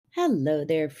Hello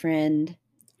there, friend.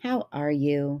 How are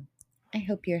you? I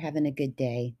hope you're having a good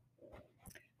day.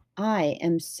 I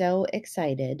am so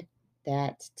excited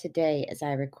that today, as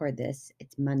I record this,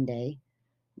 it's Monday.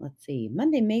 Let's see,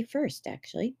 Monday, May 1st,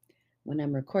 actually, when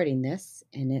I'm recording this,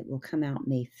 and it will come out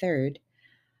May 3rd.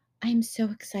 I'm so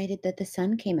excited that the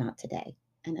sun came out today,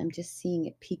 and I'm just seeing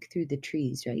it peek through the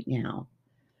trees right now.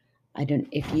 I don't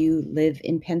if you live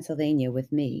in Pennsylvania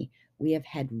with me, we have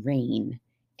had rain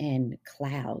and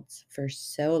clouds for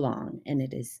so long, and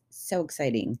it is so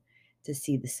exciting to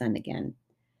see the sun again.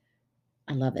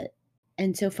 I love it.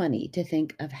 And so funny to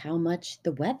think of how much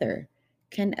the weather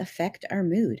can affect our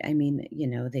mood. I mean,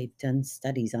 they've done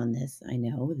studies on this. I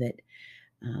know that,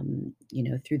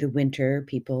 through the winter,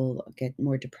 people get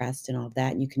more depressed and all of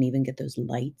that. And you can even get those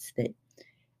lights that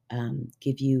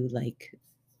give you like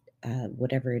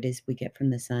whatever it is we get from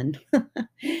the sun.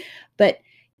 But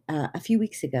a few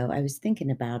weeks ago, I was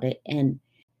thinking about it and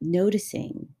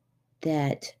noticing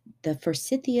that the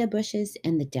forsythia bushes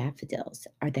and the daffodils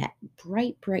are that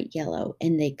bright, bright yellow,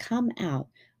 and they come out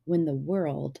when the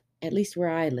world, at least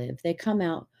where I live, they come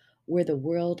out where the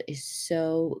world is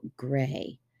so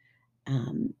gray.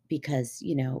 Because,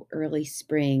 early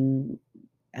spring,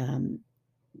 um,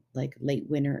 like late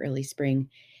winter, early spring,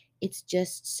 it's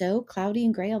just so cloudy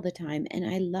and gray all the time. And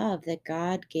I love that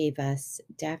God gave us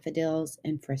daffodils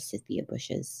and forsythia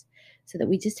bushes so that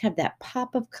we just have that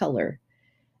pop of color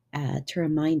to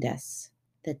remind us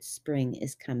that spring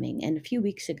is coming. And a few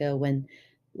weeks ago,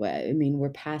 we're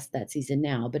past that season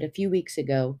now, but a few weeks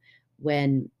ago,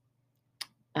 when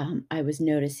I was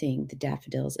noticing the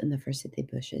daffodils and the forsythia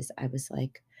bushes, I was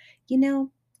like, you know,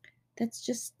 it's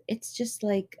just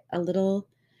like a little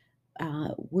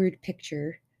word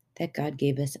picture that God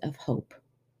gave us of hope,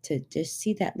 to just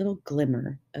see that little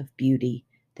glimmer of beauty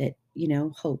that,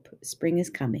 hope, spring is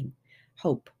coming,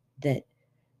 hope that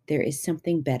there is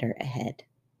something better ahead.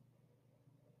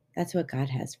 That's what God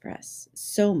has for us.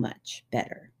 So much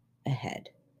better ahead,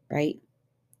 right?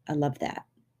 I love that.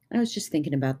 I was just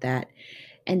thinking about that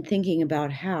and thinking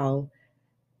about how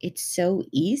it's so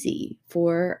easy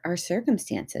for our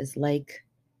circumstances, like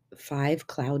 5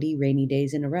 cloudy, rainy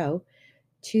days in a row,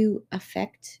 to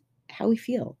affect how we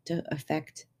feel, to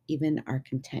affect even our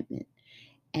contentment.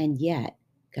 And yet,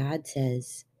 God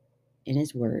says in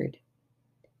His Word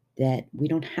that we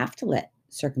don't have to let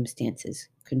circumstances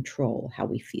control how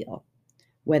we feel,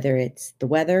 whether it's the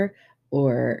weather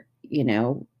or,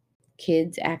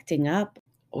 kids acting up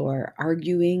or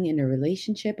arguing in a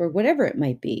relationship or whatever it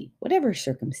might be, whatever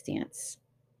circumstance.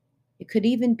 It could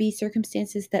even be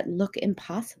circumstances that look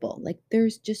impossible, like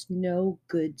there's just no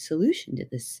good solution to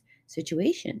this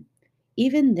situation.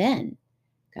 Even then,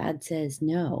 God says,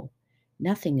 no,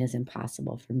 nothing is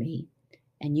impossible for me,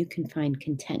 and you can find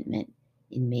contentment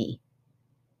in me.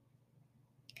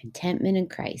 Contentment in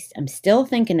Christ. I'm still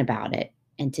thinking about it.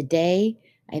 And today,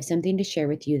 I have something to share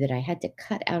with you that I had to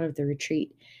cut out of the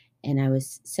retreat. And I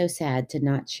was so sad to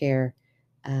not share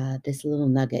this little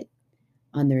nugget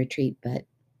on the retreat, but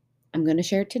I'm going to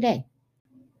share it today.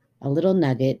 A little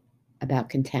nugget about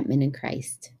contentment in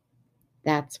Christ.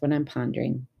 That's what I'm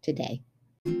pondering today.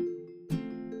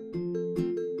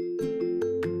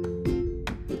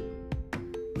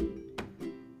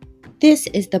 This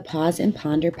is the Pause and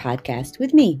Ponder podcast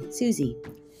with me, Susie.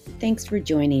 Thanks for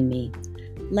joining me.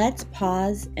 Let's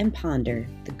pause and ponder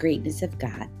the greatness of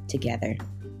God together.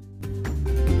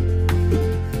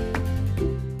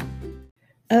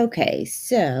 Okay,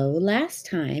 so last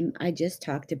time I just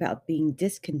talked about being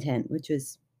discontent, which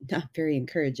was not very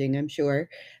encouraging, I'm sure.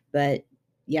 But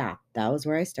yeah, that was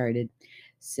where I started.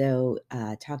 So,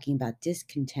 talking about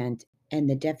discontent and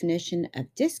the definition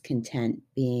of discontent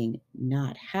being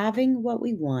not having what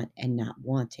we want and not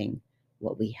wanting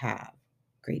what we have.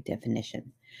 Great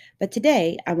definition. But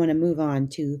today I want to move on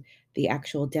to the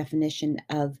actual definition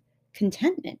of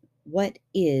contentment. What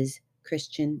is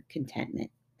Christian contentment?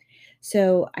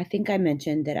 So I think I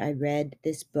mentioned that I read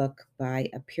this book by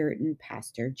a Puritan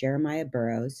pastor, Jeremiah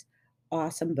Burroughs.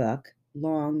 Awesome book,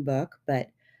 long book, but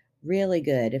really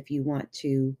good if you want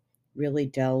to really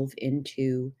delve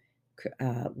into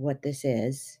what this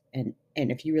is, and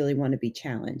if you really want to be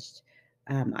challenged.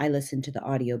 I listened to the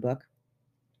audiobook,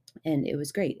 and it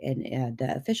was great. And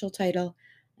the official title,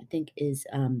 I think, is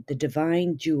The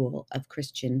Divine Jewel of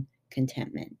Christian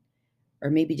Contentment,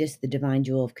 or maybe just The Divine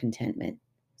Jewel of Contentment,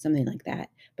 something like that,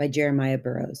 by Jeremiah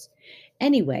Burroughs.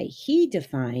 Anyway, he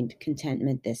defined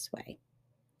contentment this way: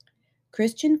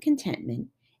 Christian contentment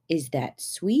is that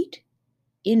sweet,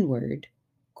 inward,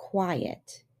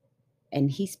 quiet, and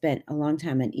he spent a long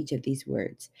time on each of these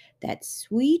words, that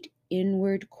sweet,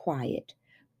 inward quiet,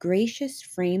 gracious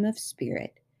frame of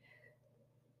spirit,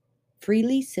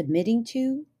 freely submitting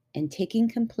to and taking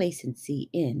complacency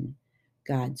in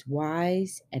God's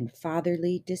wise and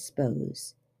fatherly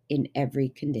dispose in every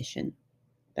condition.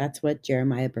 That's what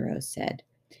Jeremiah Burroughs said.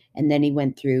 And then he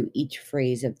went through each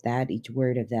phrase of that, each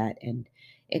word of that, and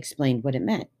explained what it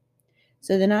meant.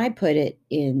 So then I put it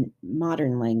in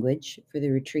modern language for the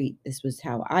retreat. This was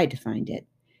how I defined it.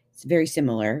 It's very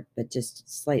similar, but just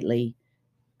slightly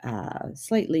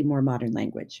more modern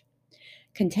language.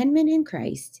 Contentment in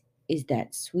Christ is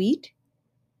that sweet,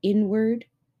 inward,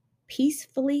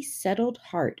 peacefully settled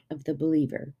heart of the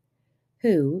believer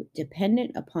who,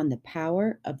 dependent upon the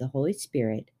power of the Holy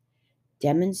Spirit,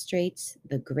 demonstrates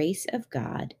the grace of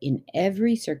God in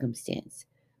every circumstance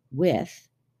with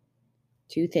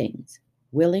two things: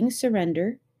 willing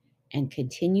surrender and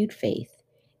continued faith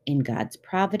in God's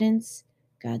providence,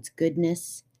 God's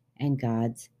goodness, and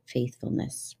God's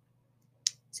faithfulness.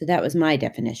 So that was my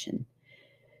definition.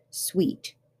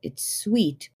 Sweet. It's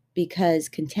sweet because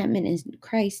contentment in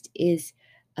Christ is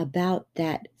about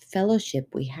that fellowship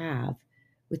we have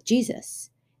with Jesus.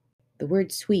 The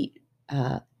word sweet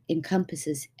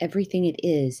encompasses everything it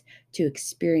is to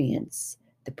experience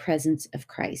the presence of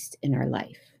Christ in our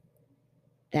life.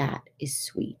 That is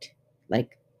sweet.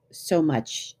 Like so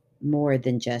much more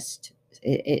than just,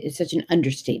 it's such an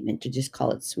understatement to just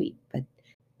call it sweet, but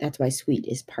that's why sweet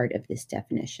is part of this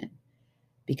definition,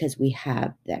 because we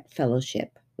have that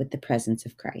fellowship with the presence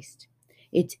of Christ.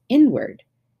 It's inward.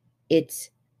 It's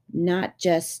not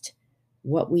just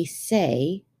what we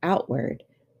say outward,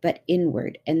 but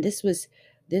inward. And this was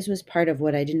part of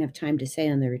what I didn't have time to say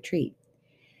on the retreat.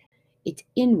 It's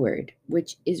inward,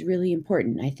 which is really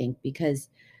important, I think, because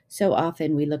so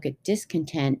often we look at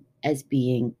discontent as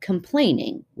being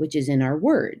complaining, which is in our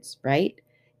words, right?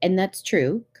 And that's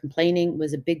true. Complaining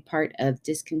was a big part of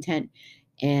discontent,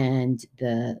 and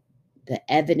the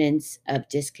evidence of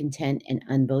discontent and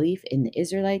unbelief in the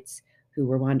Israelites who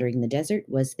were wandering the desert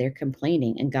was their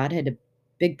complaining, and God had a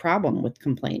big problem with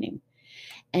complaining.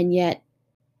 And yet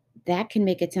that can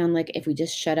make it sound like if we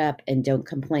just shut up and don't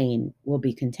complain, we'll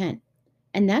be content.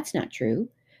 And that's not true,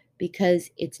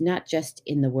 because it's not just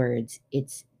in the words,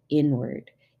 it's inward.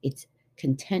 It's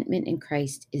contentment in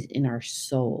Christ is in our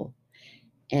soul.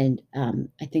 And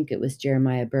I think it was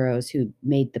Jeremiah Burroughs who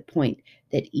made the point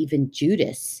that even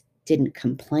Judas didn't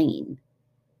complain.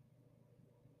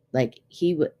 Like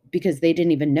because they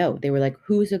didn't even know. They were like,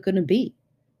 who is it going to be?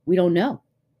 We don't know.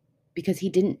 Because he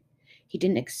didn't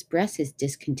express his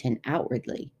discontent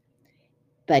outwardly,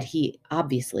 but he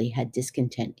obviously had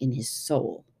discontent in his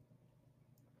soul.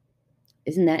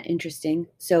 Isn't that interesting?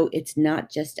 So it's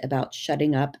not just about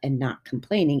shutting up and not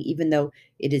complaining, even though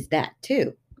it is that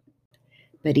too.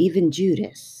 But even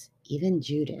Judas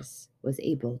was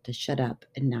able to shut up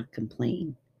and not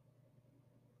complain.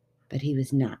 But he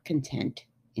was not content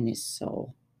in his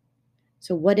soul.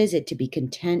 So what is it to be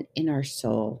content in our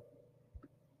soul?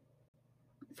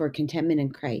 For contentment in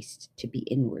Christ to be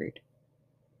inward.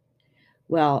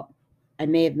 Well, I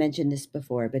may have mentioned this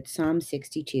before, but Psalm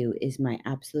 62 is my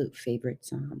absolute favorite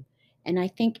psalm. And I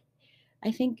think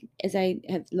as I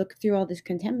have looked through all this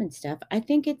contentment stuff, I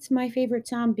think it's my favorite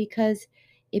psalm because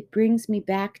it brings me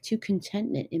back to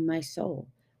contentment in my soul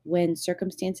when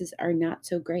circumstances are not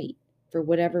so great for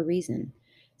whatever reason.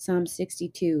 Psalm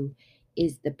 62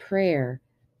 is the prayer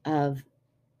of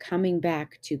coming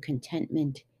back to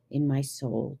contentment in my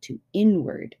soul, to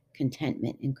inward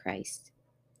contentment in Christ.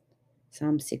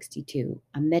 Psalm 62,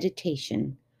 a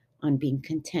meditation on being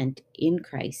content in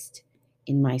Christ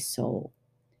in my soul.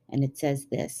 And it says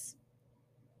this: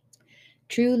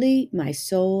 truly, my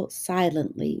soul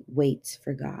silently waits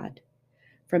for God.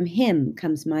 From him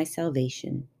comes my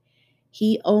salvation.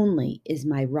 He only is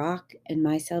my rock and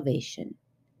my salvation.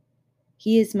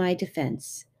 He is my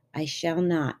defense. I shall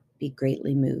not be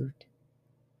greatly moved.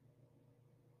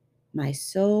 My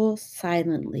soul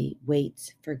silently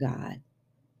waits for God.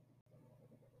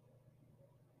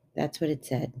 That's what it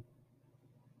said.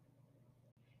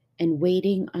 And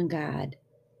waiting on God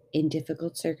in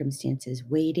difficult circumstances,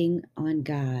 waiting on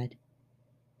God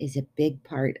is a big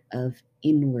part of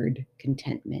inward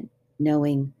contentment,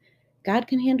 knowing God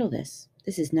can handle this.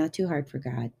 This is not too hard for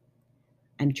God.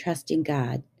 I'm trusting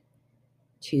God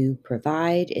to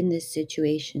provide in this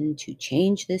situation, to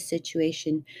change this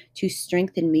situation, to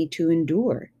strengthen me to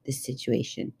endure this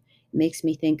situation. It makes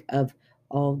me think of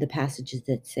all the passages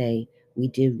that say we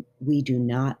do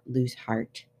not lose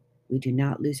heart. We do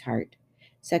not lose heart.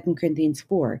 2 Corinthians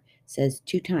 4 says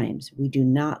 2 times, we do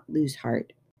not lose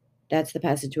heart. That's the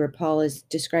passage where Paul is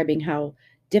describing how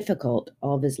difficult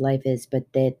all of his life is,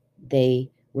 but that they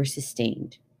were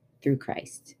sustained. through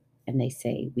Christ. And they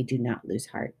say, we do not lose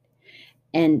heart.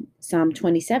 And Psalm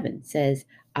 27 says,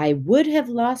 I would have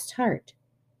lost heart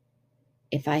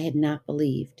if I had not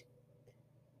believed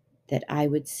that I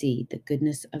would see the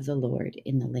goodness of the Lord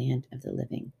in the land of the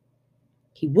living.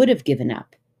 He would have given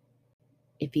up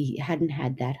if he hadn't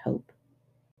had that hope,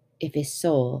 if his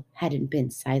soul hadn't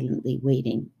been silently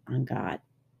waiting on God.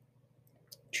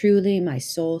 Truly, my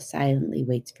soul silently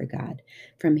waits for God.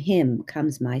 From him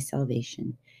comes my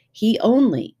salvation. He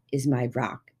only is my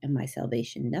rock and my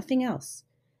salvation. Nothing else.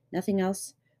 Nothing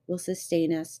else will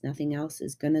sustain us. Nothing else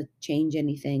is going to change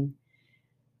anything.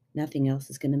 Nothing else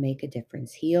is going to make a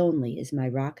difference. He only is my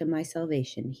rock and my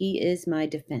salvation. He is my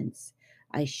defense.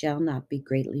 I shall not be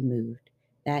greatly moved.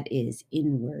 That is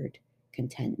inward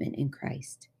contentment in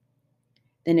Christ.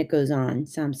 Then it goes on,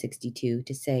 Psalm 62,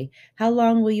 to say, how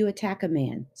long will you attack a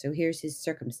man? So here's his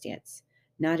circumstance,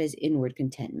 not his inward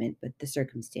contentment, but the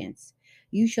circumstance.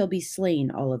 You shall be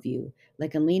slain, all of you,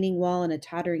 like a leaning wall and a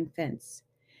tottering fence.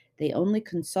 They only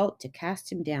consult to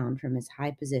cast him down from his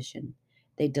high position.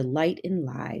 They delight in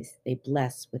lies. They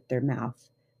bless with their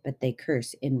mouth, but they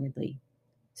curse inwardly.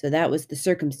 So that was the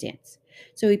circumstance.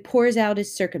 So he pours out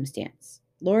his circumstance.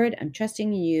 Lord, I'm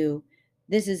trusting in you.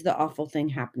 This is the awful thing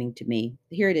happening to me.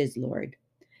 Here it is, Lord.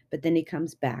 But then he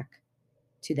comes back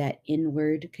to that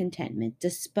inward contentment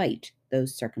despite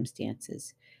those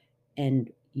circumstances. And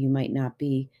you might not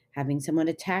be having someone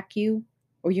attack you,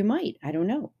 or you might, I don't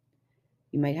know.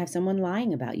 You might have someone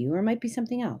lying about you, or it might be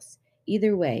something else.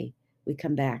 Either way, we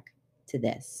come back to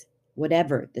this,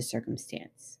 whatever the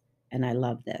circumstance. And I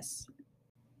love this.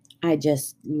 I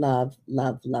just love,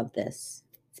 love, love this.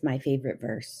 It's my favorite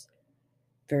verse.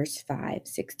 Verse 5,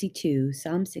 62,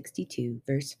 Psalm 62,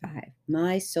 verse 5.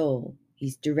 My soul,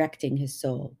 he's directing his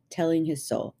soul, telling his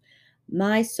soul,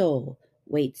 my soul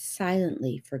waits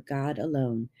silently for God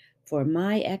alone, for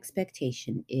my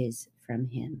expectation is from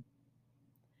him.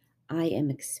 I am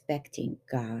expecting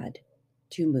God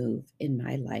to move in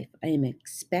my life. I am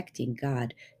expecting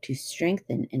God to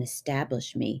strengthen and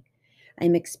establish me.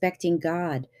 I'm expecting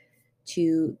God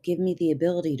to give me the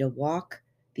ability to walk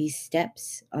these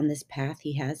steps on this path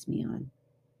he has me on.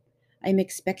 I'm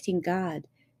expecting God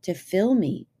to fill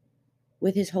me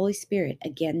with his Holy Spirit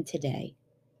again today.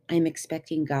 I'm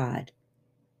expecting God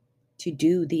to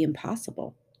do the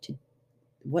impossible, to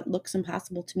what looks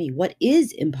impossible to me, what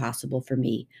is impossible for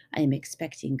me, I am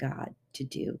expecting God to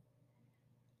do.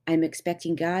 I'm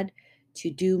expecting God to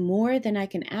do more than I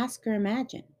can ask or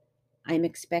imagine. I'm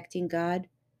expecting God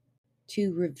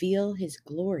to reveal his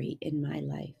glory in my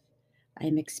life.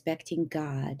 I'm expecting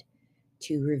God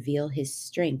to reveal his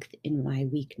strength in my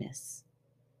weakness.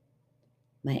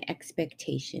 My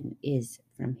expectation is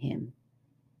from him.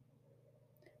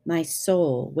 My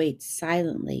soul waits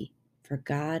silently for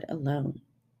God alone.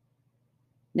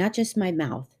 Not just my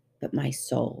mouth, but my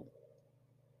soul.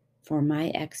 For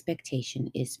my expectation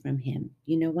is from him.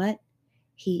 You know what?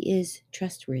 He is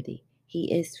trustworthy.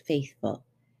 He is faithful.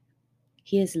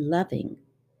 He is loving.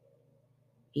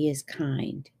 He is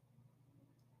kind.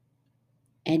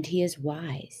 And he is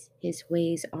wise. His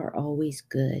ways are always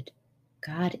good.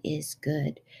 God is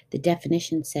good. The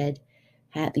definition said,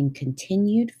 having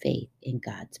continued faith in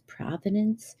God's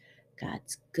providence,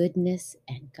 God's goodness,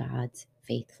 and God's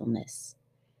faithfulness.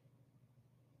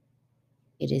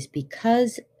 It is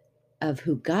because of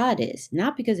who God is,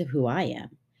 not because of who I am,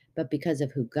 but because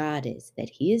of who God is,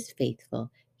 that he is faithful,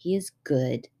 he is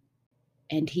good,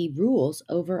 and he rules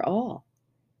over all.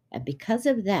 And because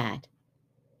of that,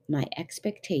 my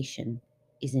expectation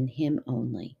is in him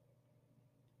only.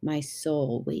 My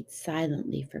soul waits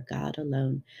silently for God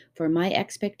alone, for my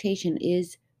expectation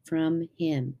is from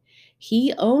him.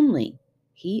 He only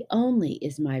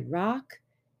is my rock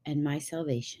and my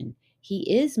salvation.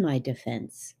 He is my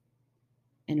defense.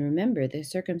 And remember, the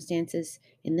circumstances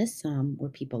in this psalm were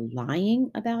people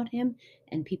lying about him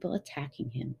and people attacking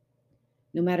him.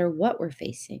 No matter what we're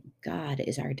facing, God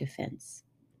is our defense.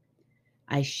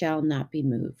 I shall not be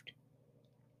moved.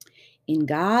 In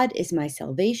God is my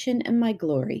salvation and my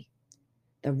glory.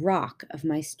 The rock of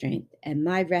my strength and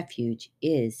my refuge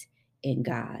is in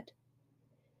God.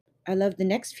 I love the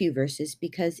next few verses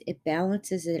because it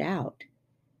balances it out.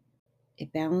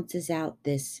 It balances out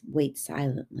this wait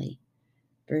silently.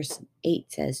 Verse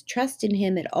 8 says, trust in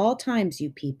him at all times, you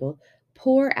people.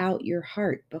 Pour out your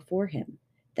heart before him.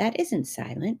 That isn't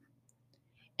silent.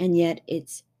 And yet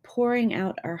it's pouring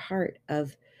out our heart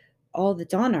of all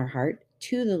that's on our heart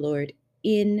to the Lord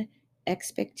in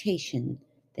expectation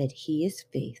that he is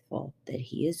faithful, that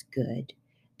he is good,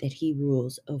 that he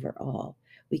rules over all.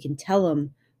 We can tell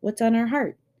him what's on our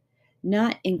heart.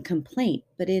 not in complaint,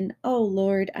 but in, oh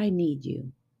Lord, I need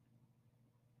you,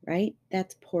 right?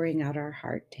 That's pouring out our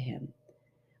heart to Him.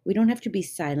 We don't have to be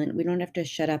silent. We don't have to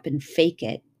shut up and fake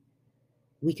it.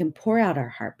 We can pour out our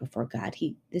heart before God.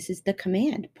 This is the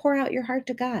command. Pour out your heart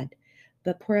to God,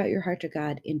 but pour out your heart to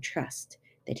God in trust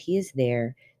that He is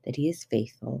there, that He is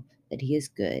faithful, that He is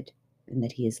good, and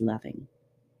that He is loving.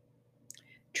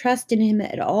 Trust in Him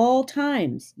at all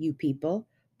times, you people.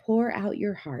 Pour out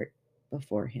your heart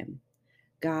before Him.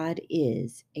 God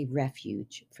is a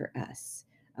refuge for us,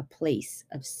 a place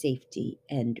of safety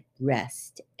and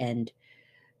rest, and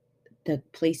the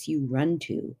place you run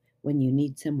to when you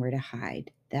need somewhere to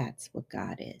hide. That's what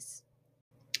God is.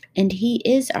 And He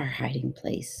is our hiding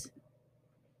place.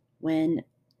 When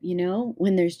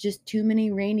there's just too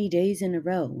many rainy days in a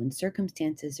row, when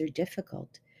circumstances are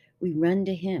difficult, we run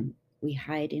to Him, we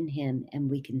hide in Him, and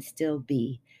we can still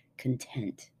be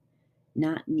content,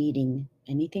 not needing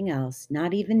anything else,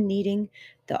 not even needing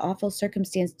the awful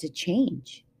circumstance to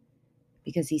change,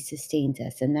 because He sustains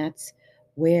us. And that's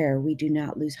where we do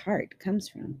not lose heart comes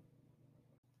from.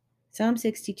 Psalm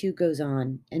 62 goes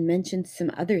on and mentions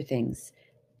some other things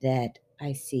that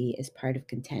I see as part of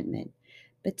contentment.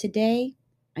 But today,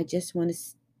 I just want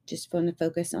to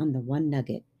focus on the one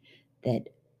nugget that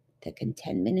the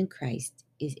contentment in Christ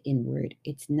is inward.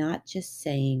 It's not just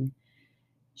saying,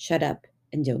 shut up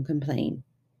and don't complain.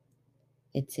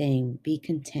 It's saying, be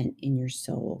content in your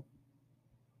soul.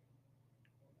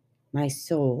 My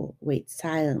soul waits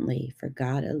silently for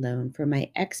God alone, for my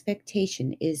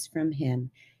expectation is from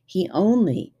Him. He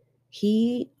only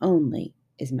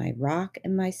is my rock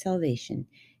and my salvation.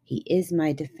 He is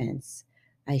my defense.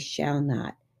 I shall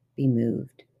not be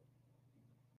moved.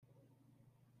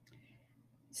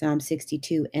 Psalm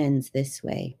 62 ends this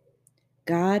way.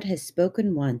 God has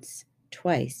spoken once,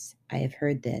 twice I have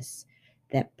heard this,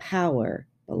 that power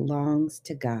belongs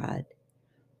to God.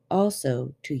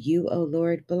 Also to you, O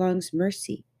Lord, belongs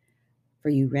mercy, for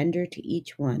you render to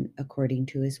each one according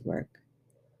to his work.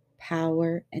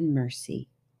 Power and mercy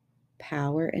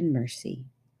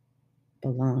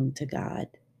belong to God.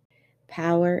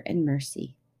 Power and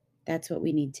mercy. That's what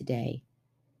we need today,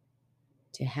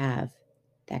 to have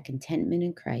that contentment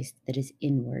in Christ that is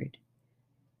inward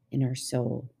in our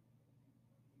soul.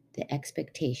 The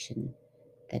expectation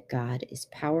that God is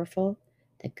powerful,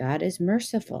 that God is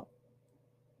merciful.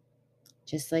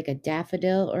 Just like a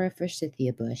daffodil or a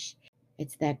forsythia bush,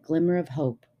 it's that glimmer of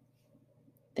hope,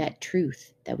 that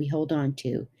truth that we hold on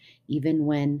to, even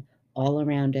when all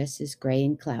around us is gray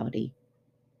and cloudy.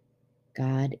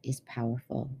 God is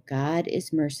powerful. God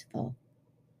is merciful.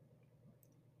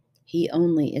 He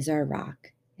only is our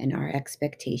rock, and our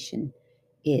expectation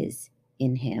is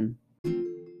in Him.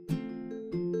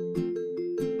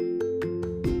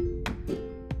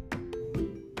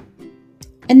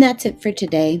 And that's it for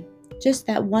today. Just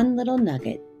that one little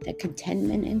nugget, that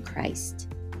contentment in Christ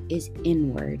is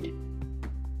inward.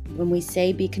 When we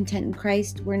say be content in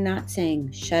Christ, we're not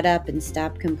saying shut up and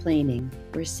stop complaining.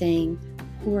 We're saying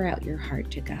pour out your heart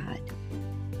to God.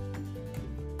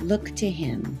 Look to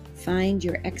Him. Find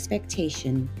your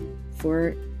expectation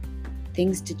for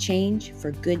things to change,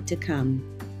 for good to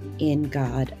come in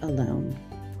God alone.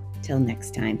 Till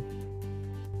next time.